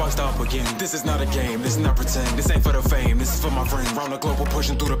it back and bust up again. This is not a game. This is not pretend. This ain't for the fame. This is for my friend. Round the globe, we're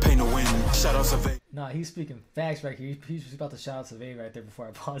pushing through the pain to win. Shout out to Nah, he's speaking facts right here. He's about to shout out Survey right there before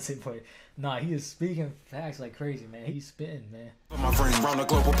I pause it, but nah, he is speaking facts like crazy, man. He's spitting, man. My friend, round the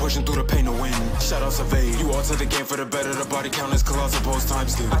globe, we're pushing through the pain to win. Shout out Survey. You alter the game for the better. The body count is colossal post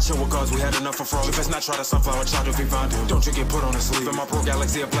times two. I chill with gods, we had enough of fraud. Let's not try to sunflower child if we found him. Don't you get put on a sleeve. In my pro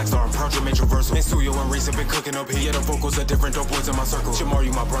galaxy, a black star, I'm proud you made reversal. In studio and Reese have been cooking up here. Yeah, the vocals are different, dope boys in my circle. Jamar,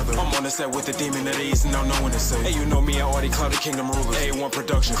 you my brother. I'm on the set with the demon of the east, and now no one is safe. Hey, you know me, I already clouded kingdom rulers. A1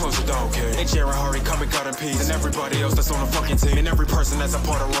 production, close the dog, okay. Hey, Jared, Hari, come and got in peace. And everybody else that's on the fucking team. And every person that's a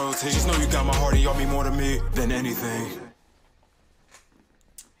part of royalty. Just know you got my heart and y'all mean more to me than anything.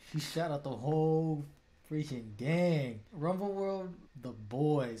 He shout out the whole freaking gang. Rumbleworld, the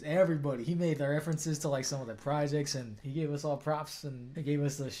boys, everybody. He made the references to like some of the projects, and he gave us all props, and he gave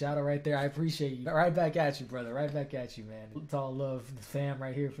us the shout out right there. I appreciate you. Right back at you, brother. Right back at you, man. It's all love. The fam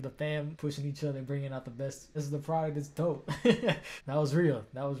right here for the fam, pushing each other and bringing out the best. This is the product. It's dope. That was real.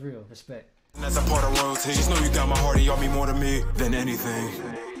 That was real. Respect. That's a part of royalty. Just know you got my heart, and y'all mean more to me than anything.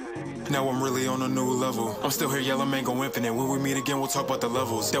 Now I'm really on a new level. I'm still here, yellow mango infinite. When we meet again, we'll talk about the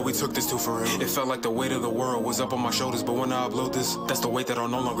levels that we took this to for real. It felt like the weight of the world was up on my shoulders, but when I upload this, that's the weight that I'll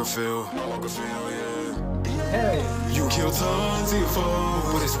no longer feel. Hey. You killed tons of your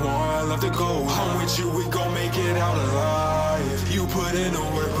foes, but it's one left to go. I'm with you, we gon' make it out alive. You put in the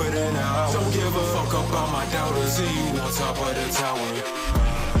work, put in out. Don't give a fuck about my doubters. See you on top of the tower.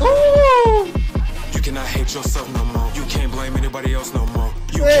 Ooh. You cannot hate yourself no more. You can't blame anybody else no more.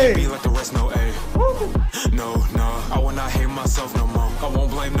 You can't be like the rest, no A. No, I will not hate myself no more. I won't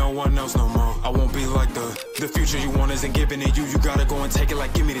blame no one else no more. I won't be like the future you want isn't giving it you. You gotta go and take it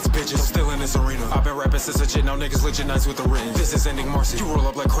like give me these bitches. I'm still in this arena. I've been rapping since a shit. Now niggas legit nice with the written. This is ending Marcel. You roll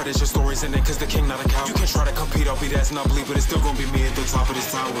up like credits, your story's ending cause the king not a cow. You can't try to compete, I'll be that and I'll bleed, but it's still gonna be me at the top of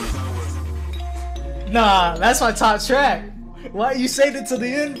this tower. Nah, that's my top track. Why you saved it to the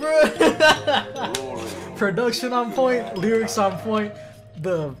end, bro? Production on point, lyrics on point.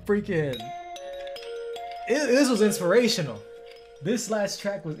 The freaking this was inspirational. This last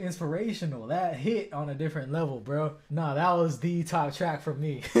track was inspirational. That hit on a different level, bro. Nah, that was the top track for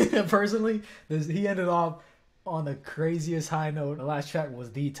me. Personally, he ended off on the craziest high note. The last track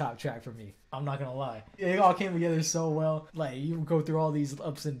was the top track for me. I'm not gonna lie. It all came together so well. Like, you go through all these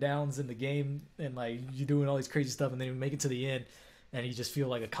ups and downs in the game, and like you're doing all these crazy stuff, and then you make it to the end, and you just feel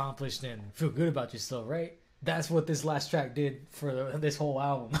like accomplished and feel good about yourself, right? That's what this last track did for this whole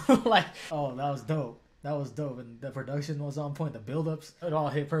album. Like, oh, that was dope. That was dope, and the production was on point. The build-ups, it all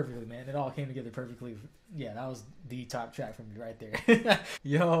hit perfectly, man. It all came together perfectly. Yeah, that was the top track for me right there.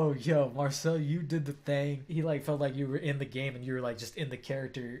 Yo, Marcel, you did the thing. He like felt like you were in the game, and you were like just in the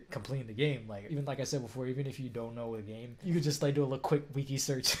character, completing the game. Like, even like I said before, even if you don't know the game, you could just like do a little quick wiki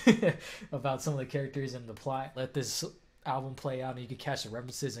search about some of the characters and the plot. Let this album play out, and you could catch the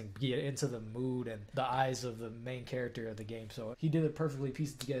references and get into the mood and the eyes of the main character of the game. So he did it perfectly,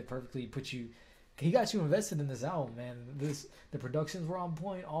 pieced it together perfectly, he got you invested in this album, man. The productions were on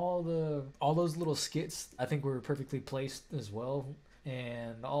point. All those little skits, I think, were perfectly placed as well,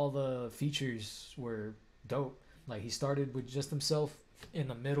 and all the features were dope. Like, he started with just himself. In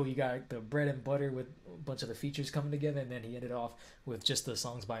the middle, you got the bread and butter with a bunch of the features coming together, and then he ended off with just the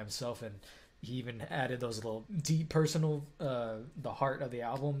songs by himself, and he even added those little deep personal, the heart of the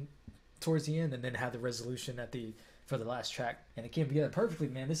album towards the end, and then had the resolution for the last track, and it came together perfectly,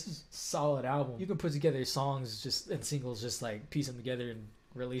 man. This is a solid album. You can put together songs just and singles, just like piece them together and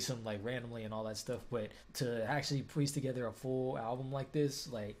release them like randomly and all that stuff, but to actually piece together a full album like this,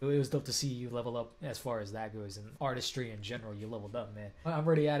 like, it was dope to see you level up as far as that goes, and artistry in general. You leveled up, man. I'm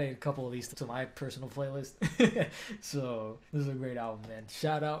already adding a couple of these to my personal playlist. So this is a great album, man.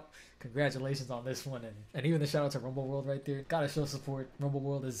 Shout out, congratulations on this one, and even the shout out to Rumbleworld right there. Gotta show support.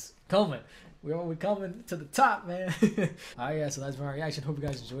 Rumbleworld is coming. We're coming to the top, man. Alright, yeah, so that's my reaction. Hope you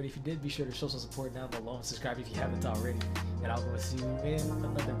guys enjoyed. If you did, be sure to show some support down below and subscribe if you haven't already. And I'll go see you in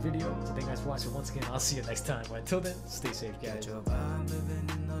another video. So thank you guys for watching once again. I'll see you next time. But until then, stay safe, guys. Living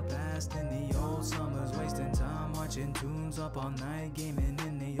in the past, in the old summers, wasting time watching tunes up all night, gaming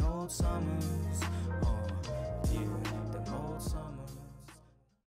in